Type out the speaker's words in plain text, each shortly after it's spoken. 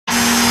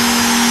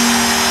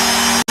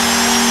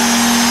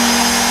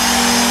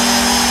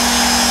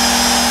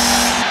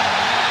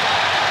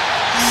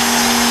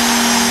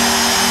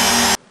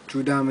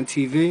Diamond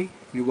TV, and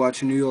you're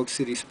watching New York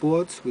City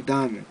Sports with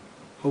Diamond.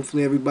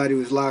 Hopefully everybody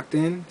was locked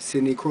in.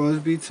 Sidney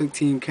Crosby took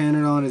Team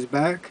Canada on his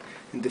back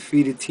and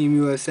defeated Team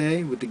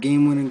USA with the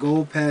game-winning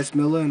goal past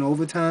Miller in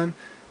overtime,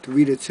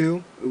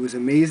 3-2. It was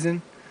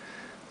amazing.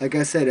 Like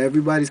I said,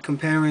 everybody's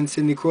comparing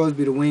Sidney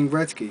Crosby to Wayne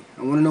Gretzky.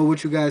 I want to know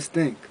what you guys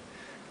think.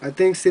 I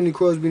think Sidney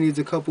Crosby needs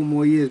a couple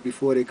more years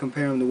before they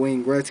compare him to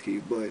Wayne Gretzky,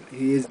 but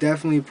he is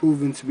definitely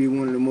proven to be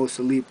one of the most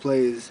elite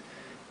players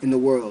in the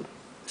world,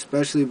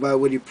 especially by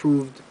what he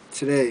proved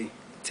today,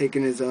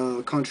 taking his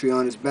country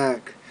on his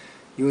back.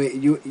 You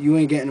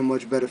ain't getting a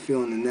much better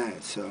feeling than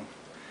that. So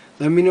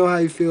let me know how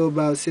you feel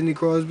about Sidney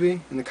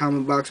Crosby in the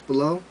comment box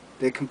below.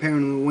 They're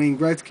comparing him to Wayne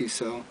Gretzky,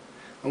 so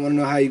I want to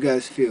know how you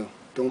guys feel.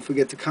 Don't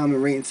forget to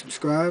comment, rate, and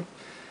subscribe.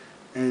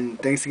 And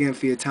thanks again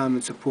for your time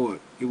and support.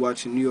 You're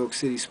watching New York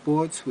City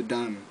Sports with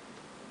Diamond.